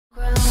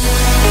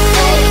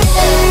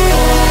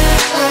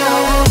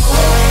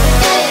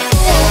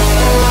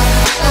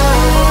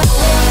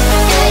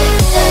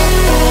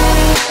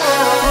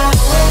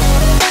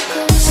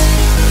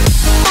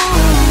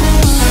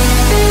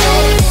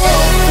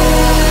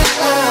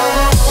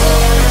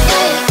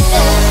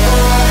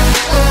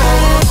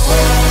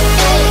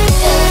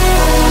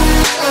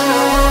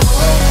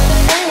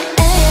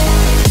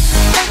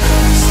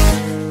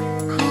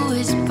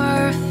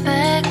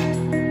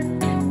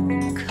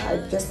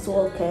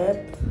up.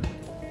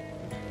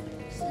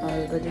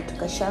 I already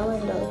took a shower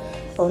and I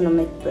want to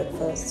make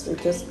breakfast. We're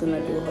just gonna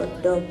do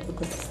hot dog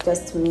because it's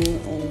just me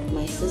and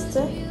my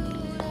sister.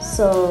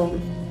 So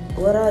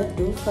what I'll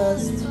do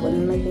first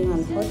when making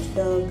a hot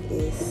dog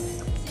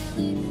is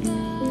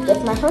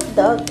get my hot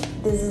dog.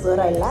 This is what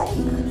I like,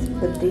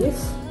 the beef.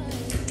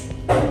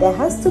 There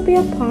has to be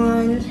a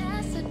pan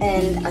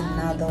and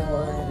another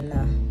one.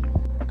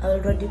 I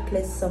already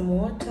placed some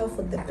water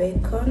for the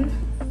bacon.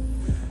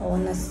 I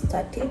want to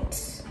start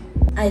it.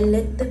 I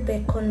let the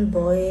bacon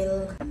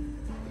boil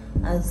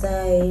as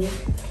I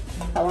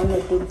want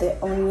to do the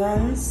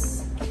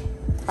onions.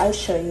 I'll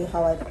show you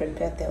how I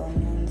prepare the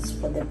onions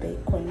for the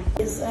bacon.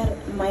 These are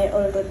my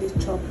already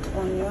chopped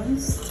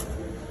onions.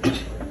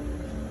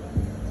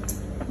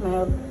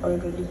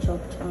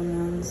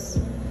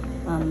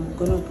 I'm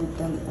gonna put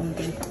them on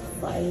the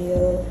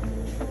fire.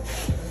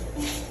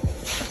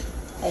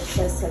 I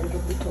place a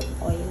little bit of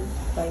oil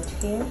right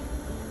here.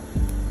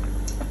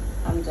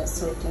 I'm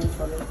just waiting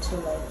for it to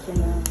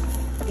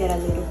get a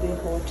little bit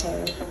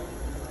hotter,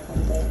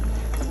 and then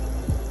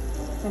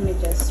let me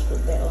just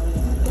put the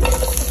onions.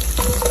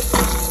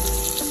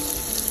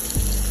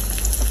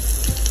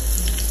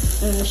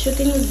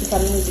 Shooting is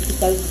becoming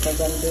difficult because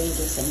I'm doing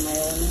this on my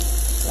own.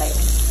 Like,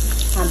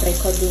 I'm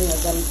recording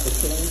as I'm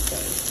cooking, so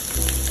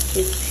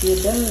if you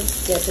don't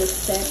get a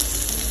step,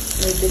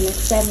 maybe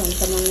next time when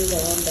someone is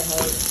around the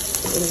house,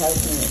 it will help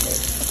me with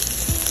it.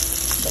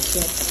 But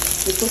yeah,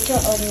 you put your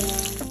onion.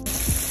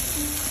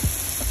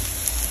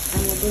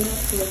 I'm going to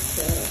put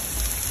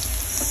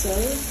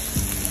salt,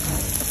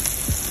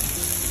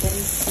 then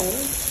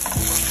salt,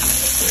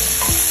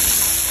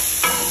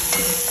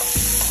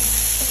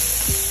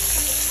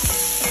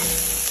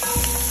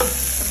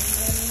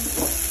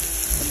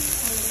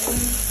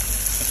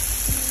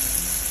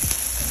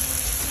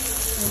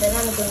 and then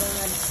I'm going to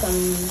add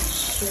some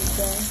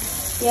sugar.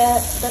 Yeah,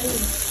 that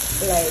is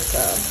like,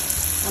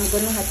 I'm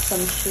going to add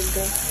some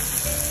sugar.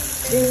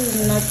 This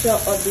is not your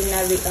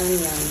ordinary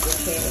onion,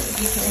 okay? I'm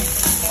going to add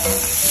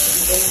some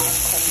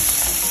sugar.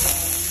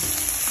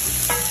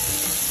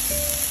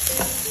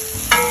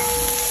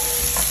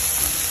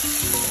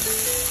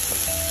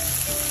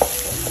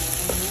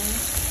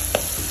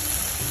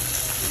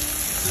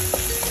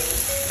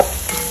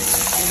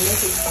 And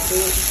let it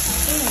bake.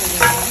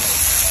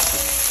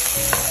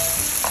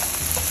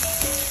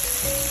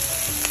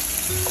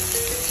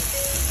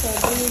 So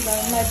this is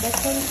my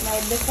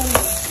bacon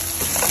is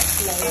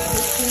like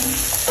cooking.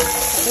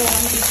 I don't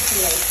want it to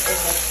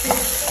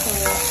overcook,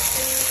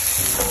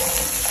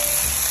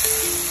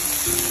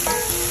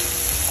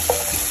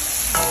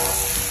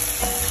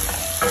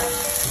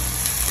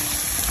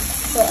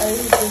 so I will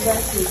do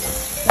that with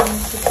some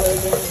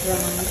golden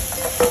brown.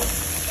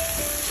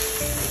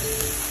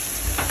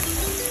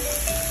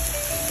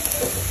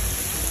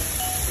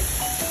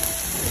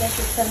 Let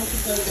it come to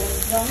golden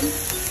brown.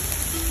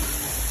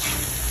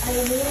 I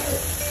will.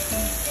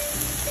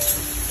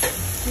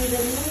 In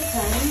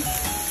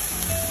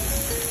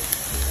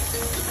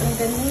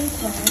the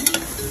meantime,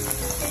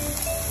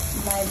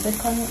 my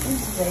bacon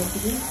is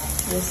ready.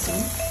 Listen.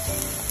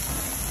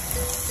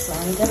 So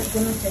I'm just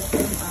gonna take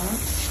them out.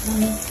 Let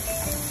me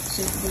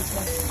take this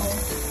off.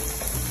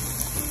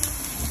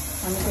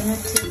 I'm gonna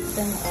take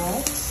them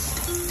out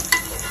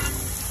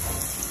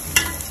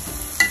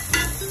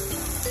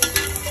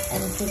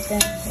and put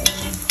them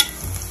in.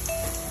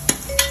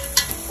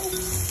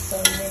 Oops,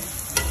 sorry.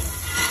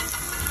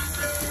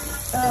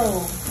 Oh,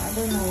 I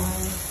don't know why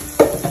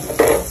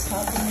it's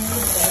happening,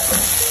 but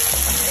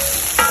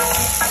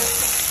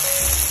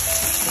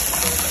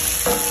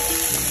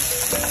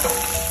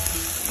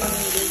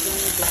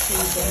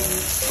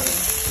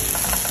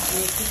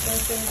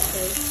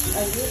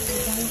I use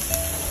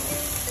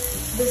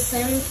the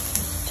same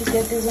to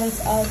get these ones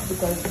out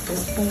because the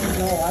spoon is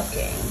not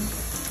working.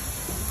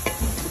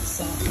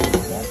 So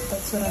yeah,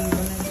 that's what I'm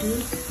gonna do.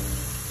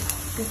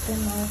 Get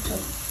them out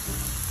of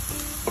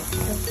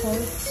the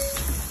pot.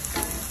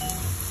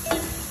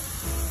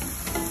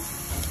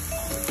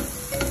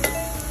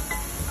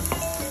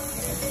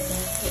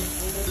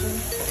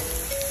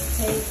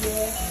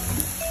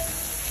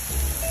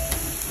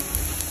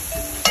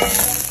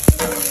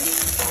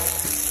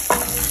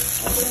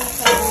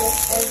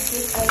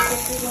 I'll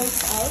take the ones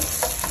out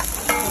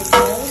as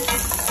well,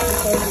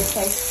 because if I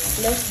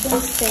let them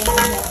stay in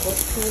here for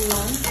too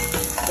long,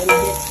 they'll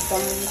get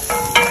burnt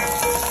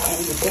and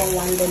you don't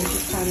want them to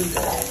turn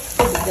black.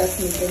 You just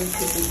need them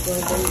to be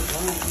golden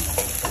brown.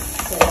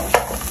 So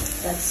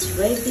that's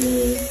ready.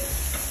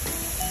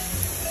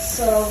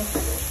 So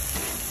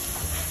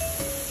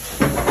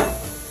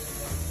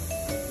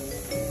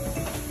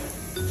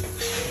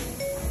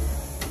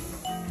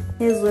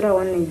here's what I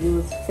want to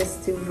use.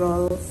 Festive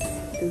rolls.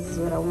 This is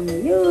what I want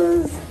to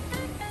use,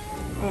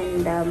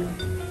 and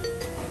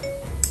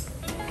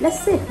let's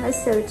see how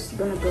it's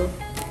gonna go.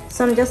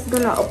 So I'm just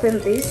gonna open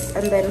this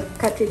and then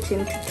cut it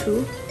into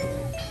two.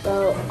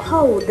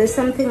 There's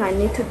something I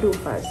need to do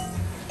first.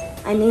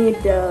 I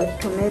need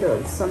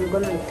tomatoes, so I'm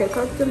gonna take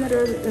out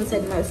tomatoes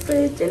inside my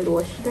fridge and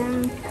wash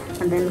them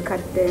and then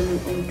cut them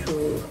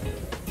into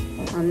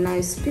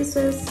nice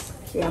pieces.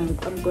 Yeah,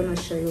 I'm gonna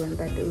show you when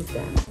that is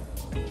done.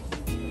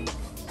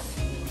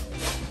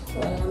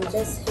 Well, I'm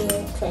just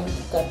here trying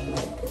to cut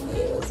my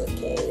tomatoes,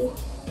 okay?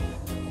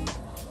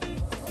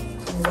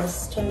 I'm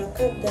just trying to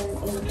cut them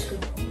into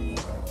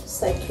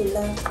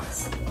circular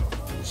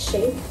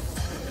shape,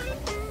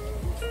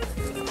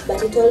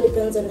 but it all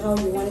depends on how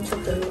you want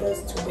your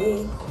tomatoes to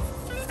be.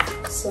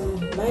 So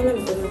mine,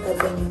 I'm gonna cut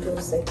them into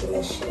a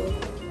circular shape,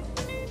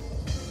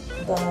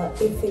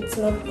 but if it's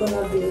not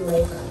gonna be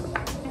like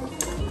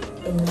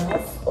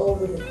enough or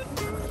will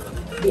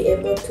be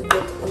able to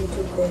get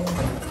into the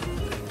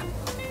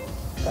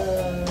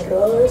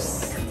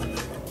rolls,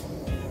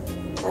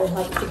 I'll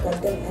have to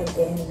cut them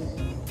again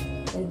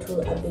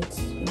into a bit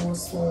more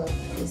smaller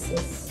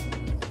pieces.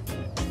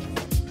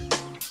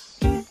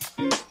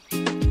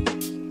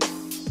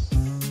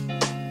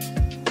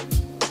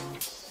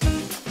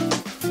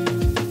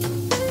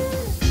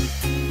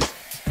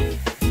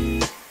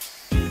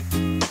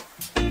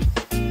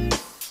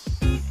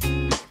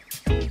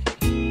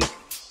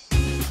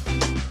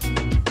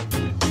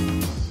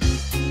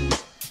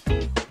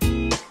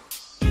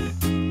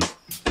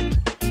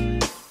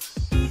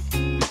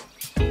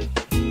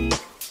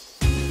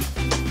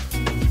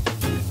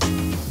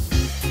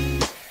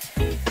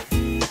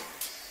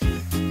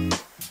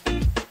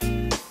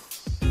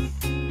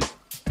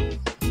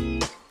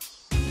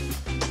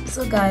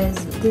 So guys,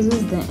 this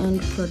is the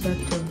end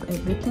product of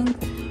everything.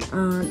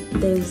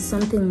 There's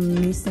something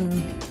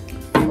missing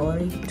for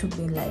it to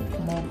be like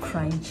more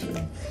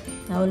crunchy.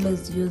 I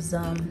always use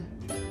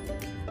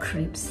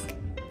crisps.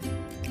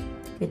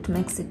 It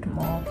makes it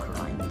more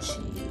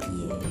crunchy.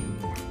 Yeah.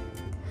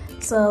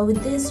 So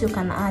with this you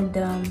can add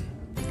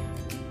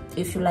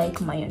if you like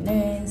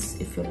mayonnaise,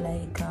 if you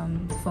like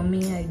for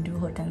me I do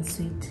hot and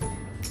sweet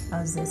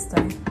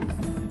zester,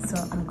 so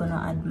I'm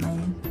gonna add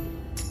mine.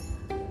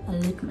 I'll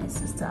let my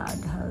sister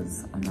add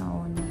hers on her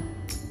own.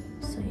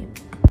 So yeah,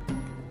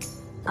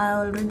 I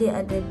already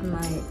added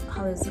my,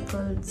 how is it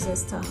called,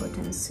 zester hot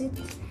and sweet,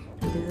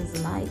 and this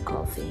is my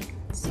coffee.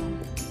 So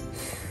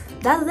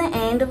that's the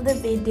end of the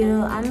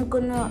video. I'm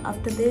gonna,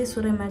 after this,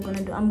 what am I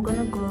gonna do? I'm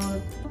gonna go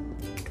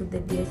to the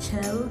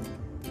DHL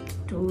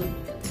to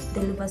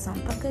deliver some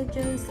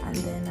packages, and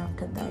then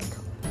after that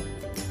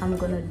I'm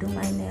gonna do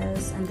my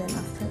nails, and then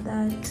after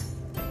that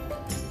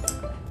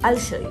I'll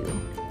show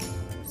you.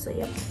 So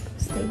yep,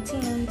 stay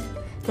tuned.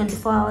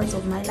 24 hours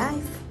of my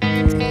life.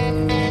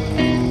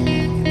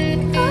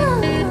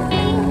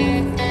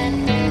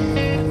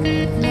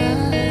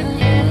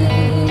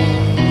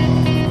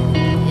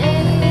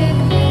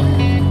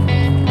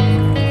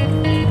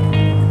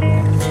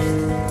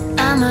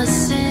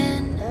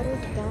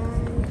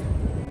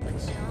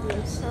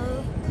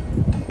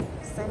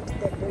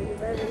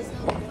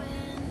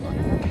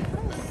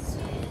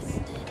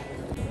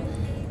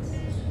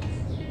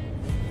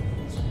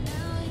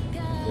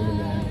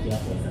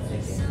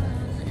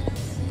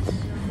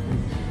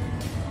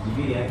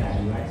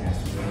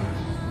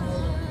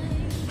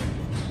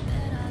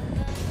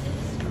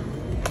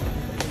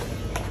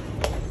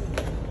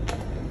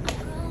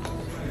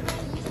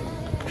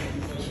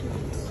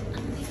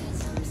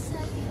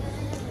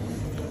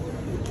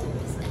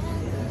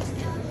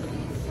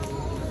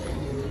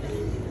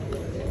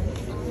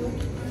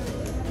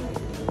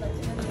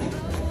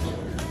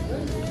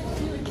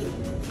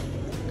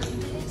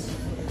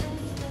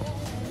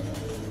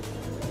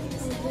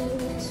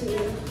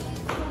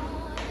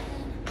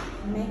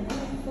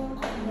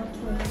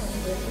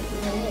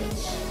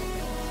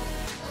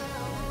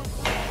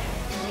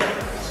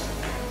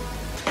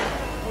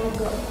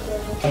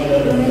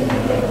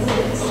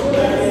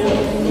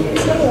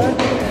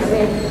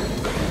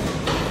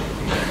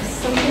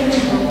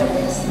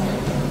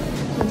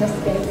 Just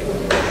get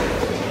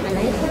an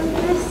iPhone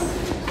press.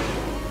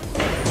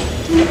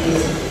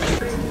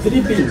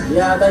 3 pins,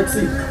 yeah, that's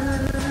it.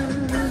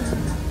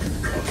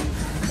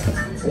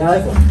 Yeah,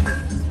 iPhone.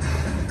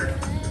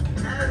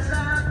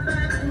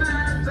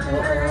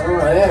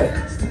 Oh, yeah.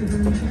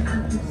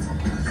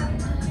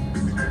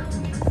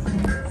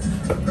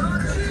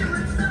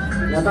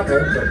 Nataka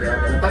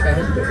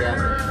headset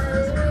yake.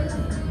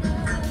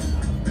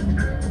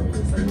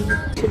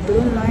 To do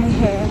my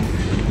hair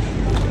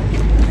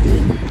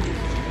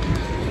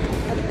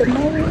at the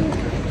mall.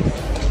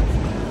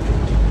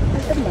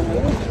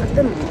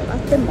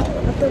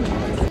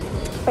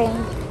 Bang.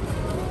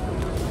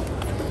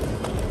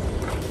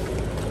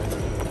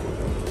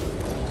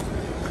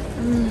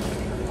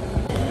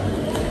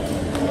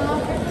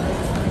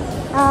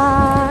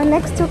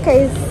 Next to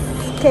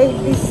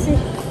KBC.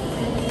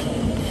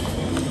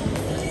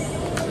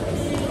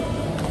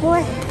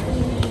 Boy,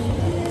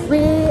 we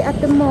at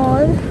the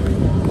mall.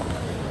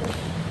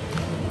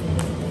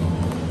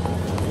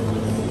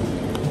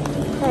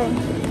 Hey,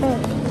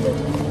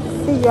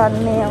 see your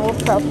nail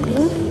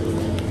shopping.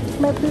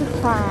 Maybe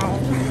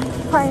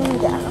fine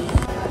girl.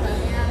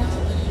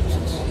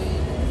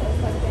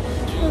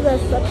 The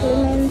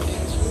supplements.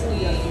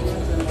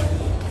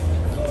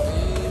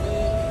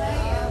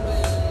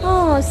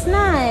 Oh,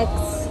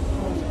 snacks.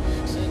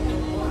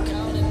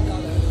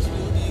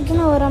 I don't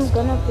know what I'm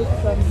gonna pick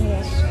from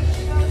here.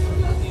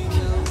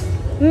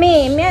 Me,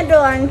 I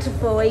don't want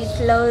for weight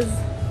loss.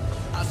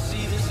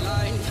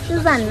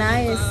 These are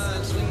nice.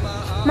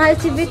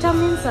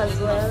 Multivitamins as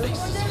well.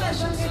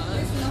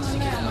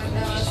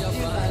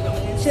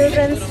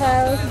 Children's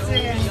health,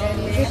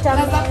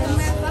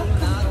 vitamins,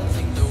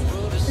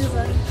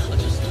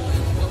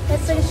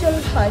 essential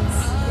fats,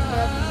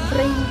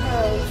 brain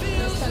health,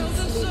 instant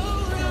sleep,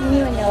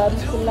 new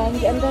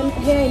lunch, and then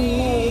hair and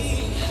nails.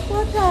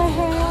 What the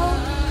hell?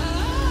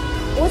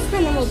 What's the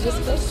name of this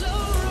place?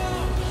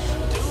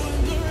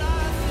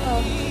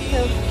 Oh,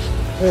 health.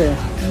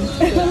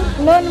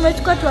 No,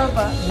 nimechukua tu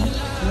hapa.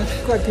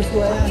 Nachukua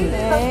kifua yangu.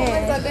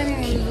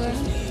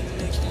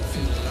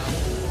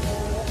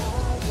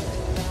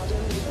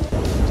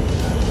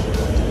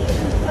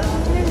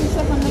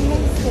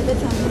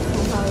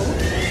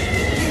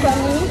 Kwa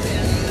nini?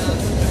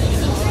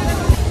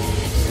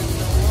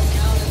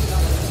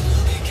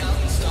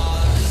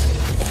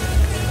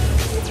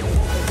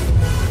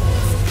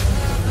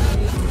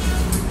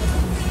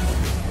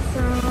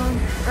 So,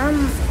 I'm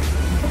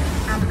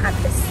at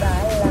the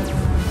salon.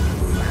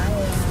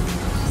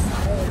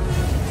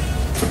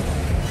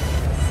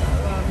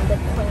 The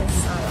queen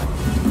salon.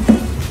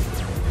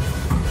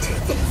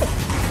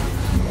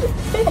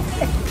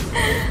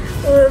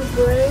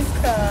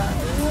 Rebecca.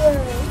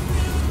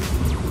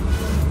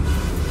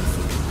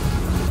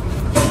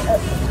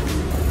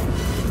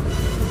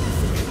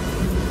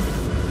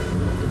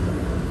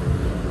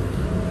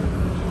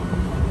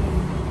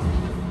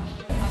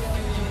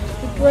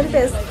 It won't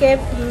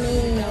escape me.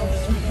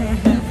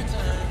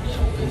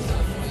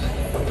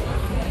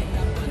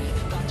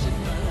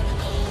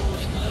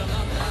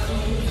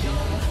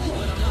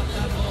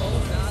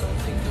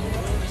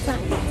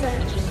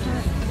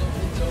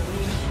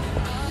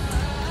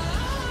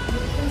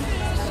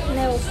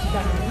 Nails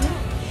done.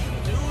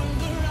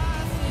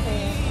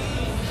 Okay.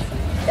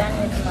 Done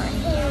with my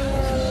hair.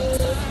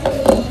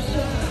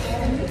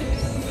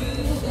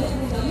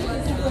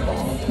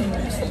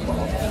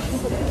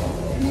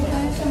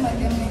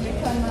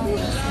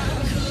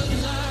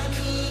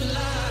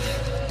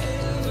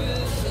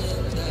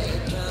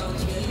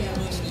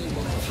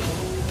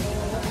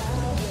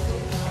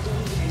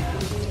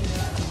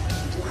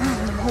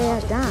 Hair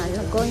done.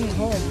 Going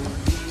home.